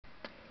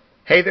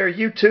Hey there,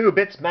 YouTube.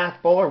 It's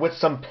Math Bowler with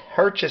some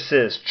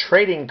purchases,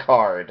 trading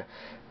card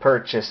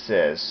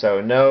purchases.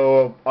 So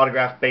no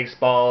autographed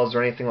baseballs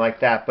or anything like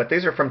that, but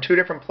these are from two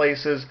different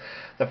places.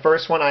 The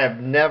first one I have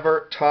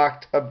never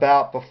talked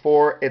about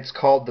before. It's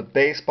called the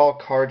Baseball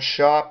Card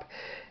Shop.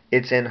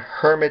 It's in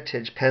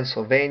Hermitage,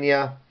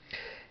 Pennsylvania,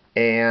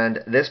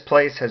 and this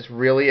place has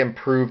really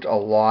improved a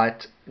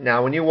lot.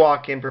 Now, when you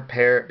walk in,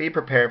 be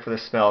prepared for the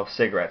smell of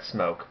cigarette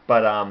smoke,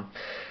 but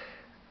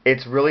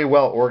it's really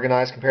well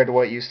organized compared to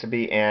what it used to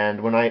be.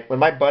 And when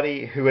my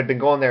buddy, who had been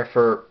going there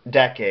for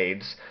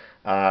decades,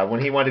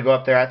 when he wanted to go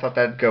up there, I thought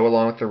that'd go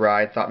along with the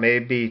ride. Thought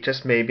maybe,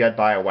 just maybe, I'd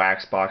buy a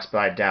wax box, but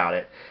I doubt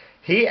it.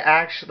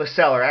 The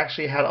seller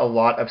actually had a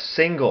lot of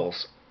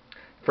singles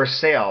for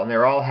sale, and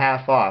they're all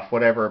half off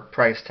whatever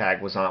price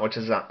tag was on it, which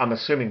is, I'm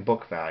assuming,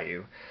 book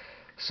value.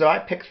 So I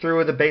picked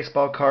through the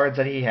baseball cards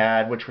that he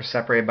had, which were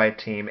separated by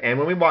team. And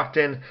when we walked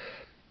in,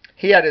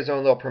 he had his own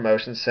little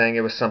promotion saying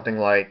it was something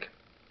like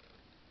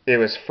it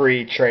was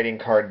free trading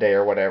card day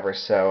or whatever.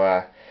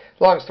 So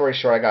long story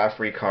short, I got a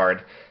free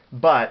card.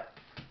 But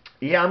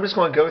yeah, I'm just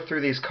going to go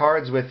through these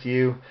cards with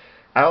you.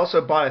 I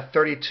also bought a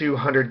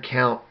 3,200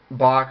 count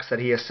box that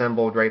he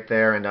assembled right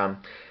there, and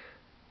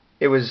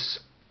it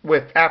was,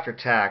 with after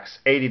tax,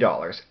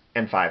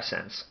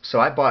 $80.05. So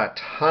I bought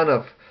a ton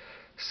of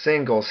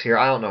singles here.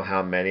 I don't know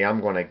how many. I'm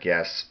going to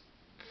guess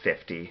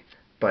 50.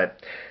 But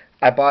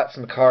I bought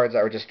some cards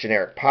that were just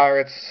generic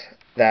Pirates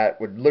that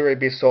would literally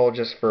be sold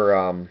just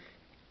for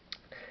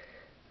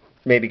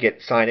maybe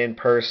get signed in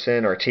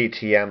person, or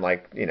TTM,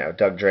 like, you know,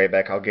 Doug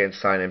Drabeck, I'll get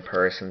signed in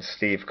person,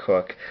 Steve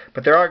Cook.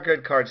 But there are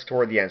good cards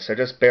toward the end, so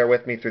just bear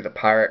with me through the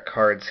Pirate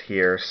cards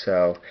here.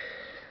 So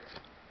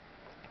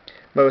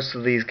most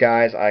of these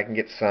guys I can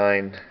get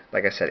signed,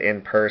 like I said,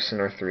 in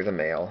person or through the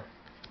mail.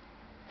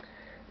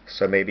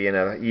 So maybe in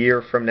a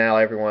year from now,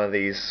 every one of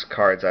these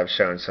cards I've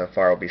shown so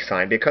far will be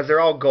signed, because they're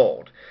all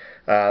gold.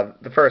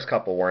 The first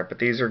couple weren't, but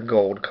these are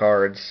gold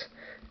cards,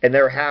 and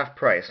they're half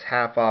price,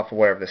 half off of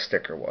whatever the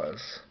sticker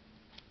was.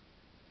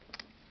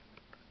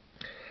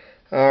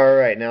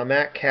 Alright, now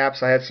Matte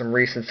Caps, I had some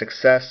recent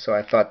success, so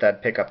I thought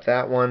I'd pick up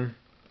that one.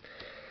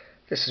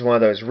 This is one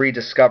of those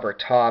rediscover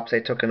tops. They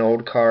took an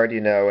old card,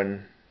 you know,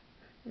 and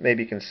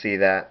maybe you can see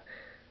that.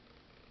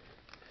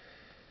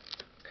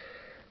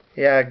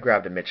 Yeah, I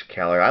grabbed a Mitch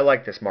Keller. I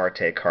like this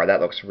Marte card.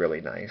 That looks really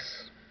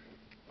nice.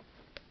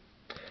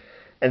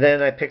 And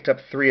then I picked up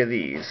 3 of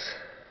these.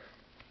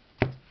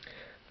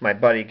 My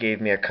buddy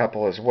gave me a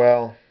couple as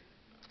well.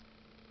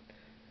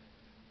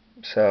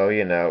 So,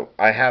 you know,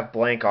 I have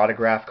blank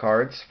autograph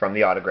cards from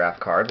the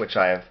autograph card, which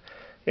I have,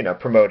 you know,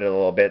 promoted a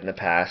little bit in the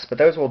past. But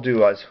those will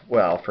do as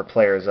well for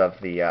players of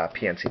the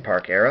PNC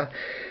Park era.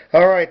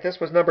 Alright, this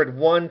was numbered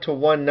 1 to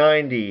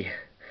 190,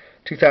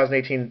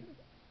 2018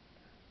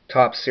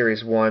 Top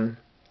Series 1.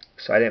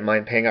 So I didn't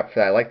mind paying up for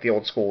that. I like the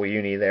old school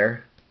uni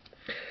there.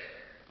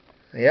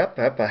 Yep.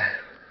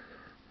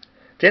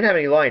 Didn't have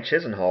any Lion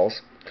Chisenhalls,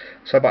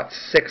 so I bought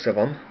 6 of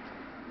them.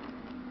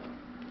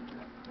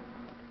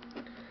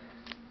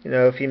 You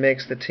know, if he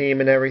makes the team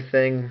and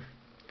everything,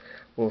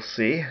 we'll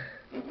see.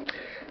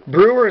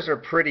 Brewers are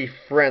pretty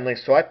friendly,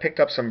 so I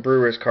picked up some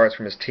Brewers cards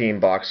from his team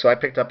box. So I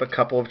picked up a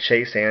couple of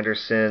Chase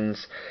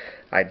Andersons.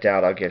 I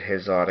doubt I'll get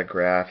his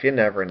autograph. You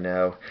never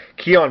know.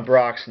 Keon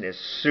Broxton is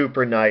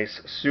super nice,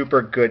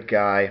 super good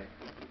guy,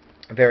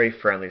 very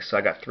friendly, so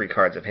I got 3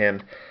 cards of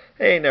him.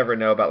 Hey, you never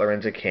know about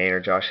Lorenzo Cain or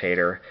Josh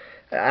Hader.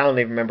 I don't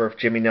even remember if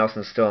Jimmy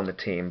Nelson's still on the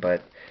team,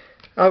 but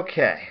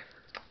okay.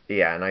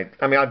 Yeah, and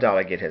I mean, I doubt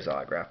I get his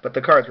autograph, but the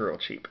cards were real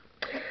cheap.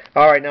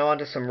 Alright, now on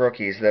to some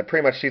rookies. The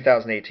pretty much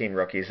 2018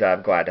 rookies that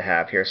I'm glad to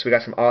have here. So we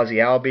got some Ozzie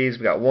Albies.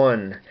 We got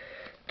 1,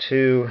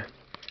 2,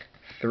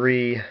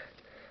 3,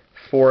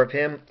 4 of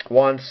him.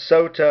 Juan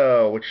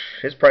Soto, which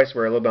his prices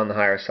were a little bit on the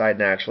higher side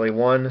naturally.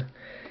 1,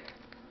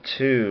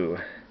 2,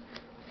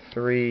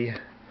 3,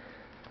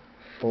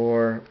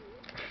 4,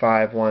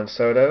 5 Juan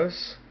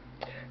Sotos.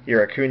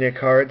 Your Acuna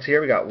cards here.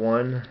 We got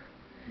 1,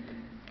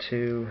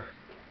 2,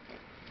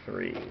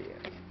 3,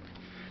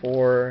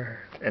 4,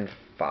 and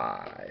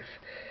 5.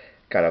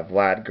 Got a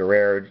Vlad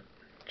Guerrero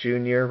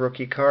Jr.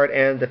 rookie card,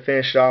 and to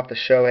finish off, the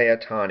Shohei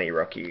Ohtani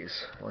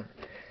rookies. 1,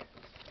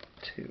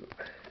 2,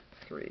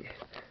 3,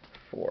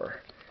 4,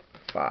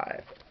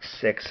 5,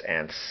 6,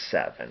 and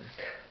 7.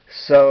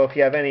 So if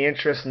you have any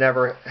interest in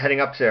ever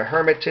heading up to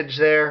Hermitage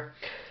there,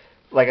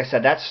 like I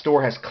said, that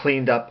store has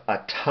cleaned up a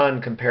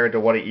ton compared to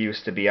what it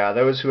used to be.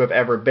 Those who have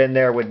ever been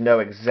there would know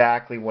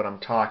exactly what I'm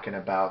talking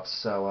about.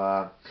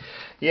 So,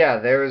 yeah,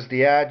 there's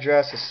the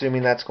address,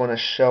 assuming that's going to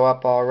show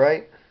up all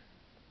right.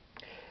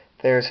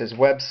 There's his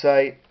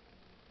website.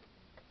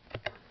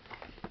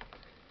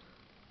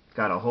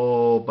 Got a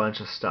whole bunch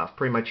of stuff,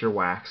 pretty much your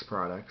wax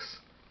products.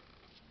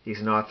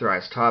 He's an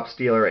authorized Topps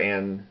dealer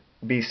and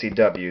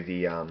BCW,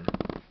 the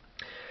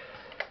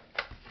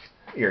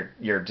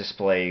your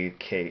display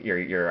case,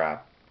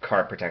 your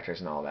card protectors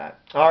and all that.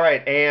 All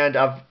right, and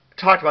I've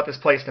talked about this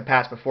place in the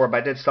past before, but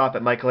I did stop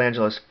at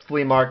Michelangelo's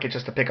flea market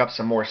just to pick up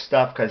some more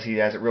stuff because he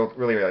has it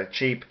really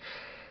cheap.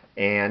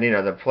 And you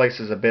know, the place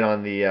is a bit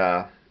on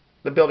the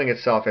the building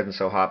itself isn't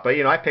so hot. But,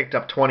 you know, I picked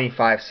up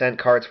 25-cent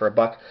cards for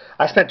 $1.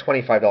 I spent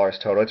 $25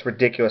 total. It's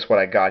ridiculous what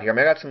I got here. I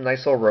mean, I got some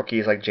nice little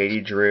rookies like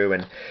J.D. Drew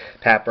and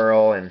Pat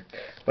Burrell. And,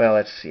 well,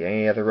 let's see.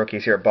 Any other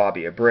rookies here?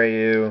 Bobby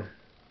Abreu,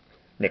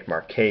 Nick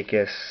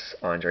Markakis,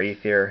 Andre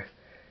Ethier,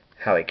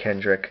 Howie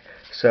Kendrick.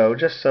 So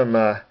just some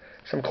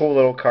cool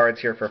little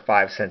cards here for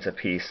 5 cents a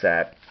piece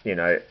that, you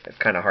know, it's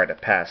kind of hard to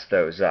pass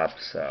those up.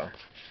 So.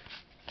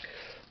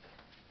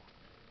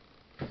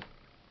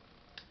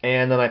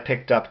 And then I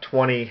picked up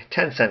 20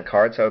 10-cent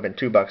cards, so it would have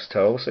been $2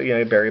 total. So, you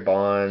know, Barry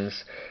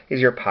Bonds. These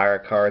are your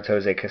Pirate cards,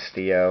 Jose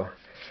Castillo.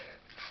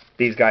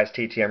 These guys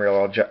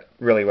TTM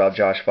really well.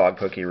 Josh Fogg,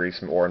 Cookie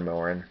Reese, and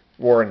Warren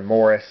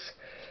Morris.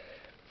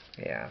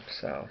 Yeah,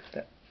 so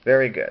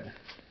very good.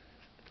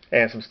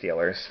 And some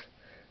Steelers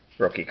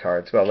rookie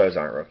cards. Well, those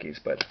aren't rookies,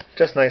 but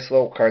just nice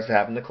little cards to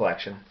have in the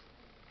collection.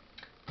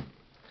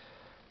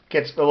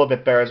 Gets a little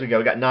bit better as we go.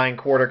 We got 9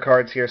 quarter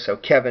cards here. So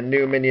Kevin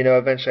Newman, you know,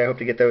 eventually I hope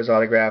to get those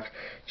autographed.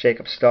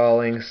 Jacob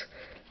Stallings,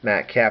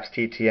 Matt Capps,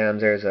 TTMs.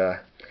 There's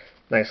a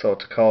nice little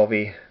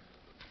Tekulve.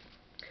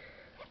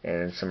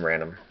 And some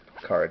random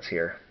cards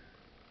here.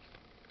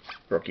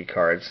 Rookie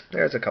cards.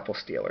 There's a couple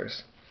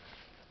Steelers.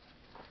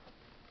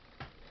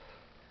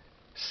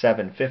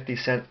 7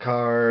 50-cent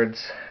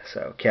cards.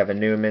 So Kevin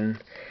Newman.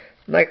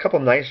 A couple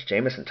nice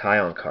Jamison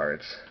Tyone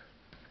cards.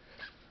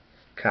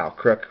 Kyle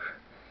Crook.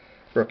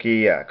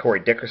 Rookie, Corey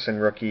Dickerson,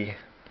 rookie,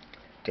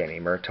 Danny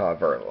Murtaugh,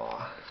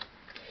 Verlaw.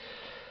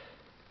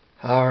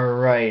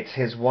 Alright,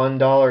 his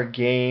 $1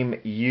 game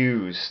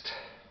used.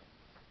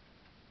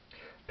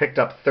 Picked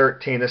up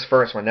 13. This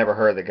first one, never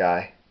heard of the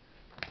guy.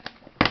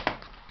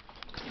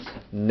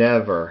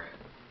 Never,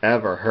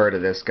 ever heard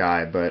of this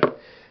guy, but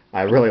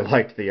I really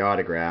liked the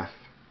autograph.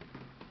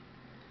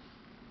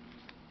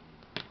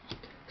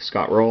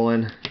 Scott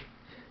Rowland,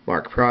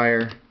 Mark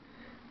Pryor,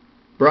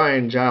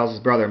 Brian Giles'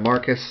 brother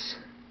Marcus,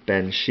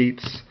 Ben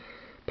Sheets,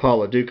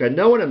 Paul LaDuca.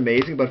 No one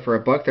amazing, but for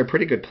 $1, they're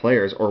pretty good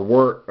players, or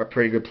were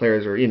pretty good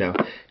players, or, you know,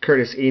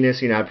 Curtis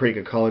Enos, you know, had a pretty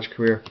good college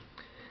career.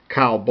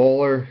 Kyle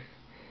Bowler.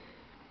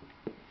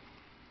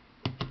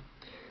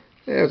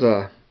 There's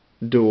a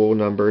dual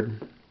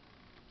numbered.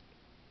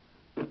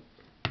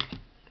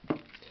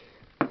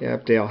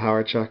 Yep, Dale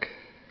Hawerchuk.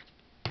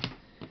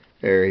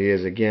 There he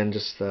is again,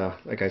 just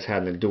that guy's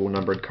had the dual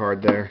numbered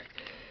card there.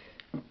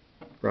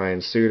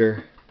 Ryan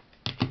Suter.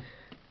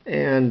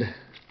 And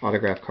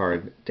autograph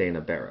card,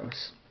 Dana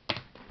Barros.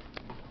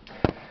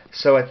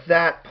 So at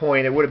that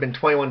point, it would have been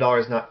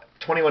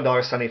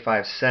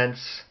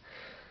 $21.75.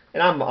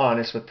 And I'm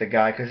honest with the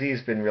guy because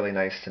he's been really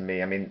nice to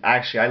me. I mean,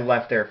 actually, I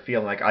left there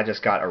feeling like I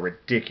just got a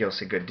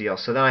ridiculously good deal.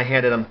 So then I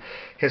handed him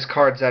his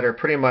cards that are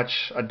pretty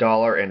much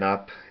 $1 and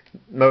up.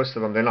 Most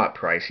of them, they're not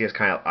priced. He just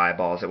kind of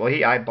eyeballs it. Well,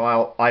 he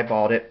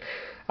eyeballed it.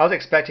 I was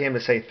expecting him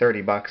to say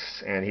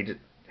 $30, and he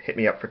hit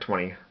me up for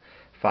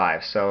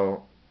 $25.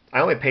 So I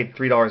only paid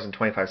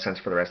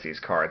 $3.25 for the rest of these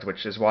cards,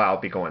 which is why I'll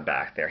be going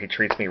back there. He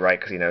treats me right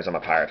because he knows I'm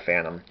a Pirate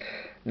fan. I'm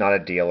not a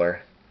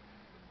dealer.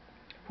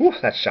 Whew,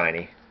 that's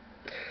shiny.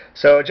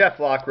 So Jeff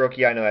Locke,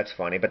 rookie, I know that's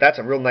funny, but that's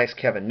a real nice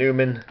Kevin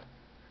Newman.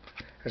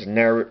 There's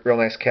a real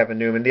nice Kevin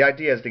Newman. The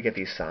idea is to get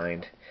these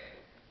signed.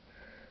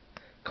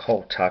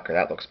 Cole Tucker,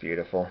 that looks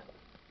beautiful.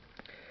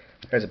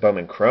 There's a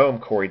Bowman Chrome,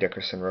 Corey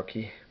Dickerson,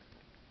 rookie.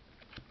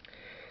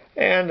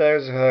 And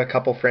there's a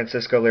couple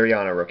Francisco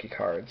Liriano rookie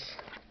cards.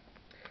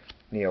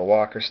 Neil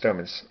Walker,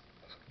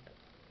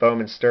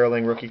 Bowman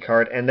Sterling rookie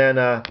card, and then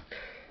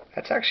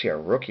that's actually a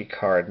rookie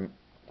card.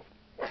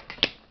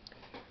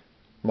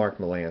 Mark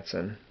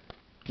Melanson,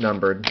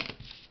 numbered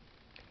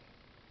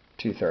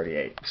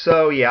 238.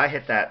 So yeah, I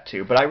hit that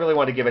too. But I really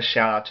want to give a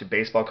shout out to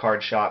Baseball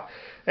Card Shop,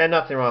 and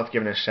nothing wrong with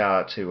giving a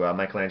shout out to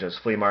Michelangelo's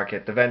Flea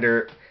Market. The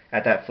vendor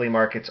at that flea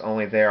market's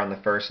only there on the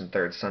first and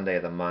third Sunday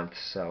of the month.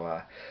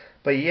 So.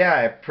 But yeah,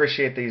 I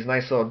appreciate these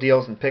nice little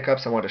deals and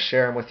pickups. I want to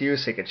share them with you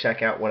so you can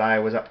check out what I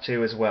was up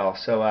to as well.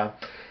 So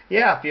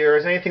yeah, if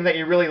there's anything that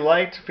you really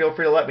liked, feel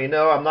free to let me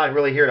know. I'm not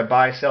really here to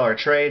buy, sell, or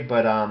trade,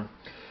 but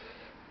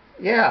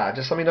yeah,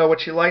 just let me know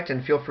what you liked,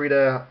 and feel free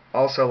to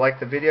also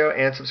like the video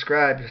and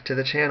subscribe to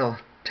the channel.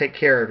 Take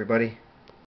care, everybody.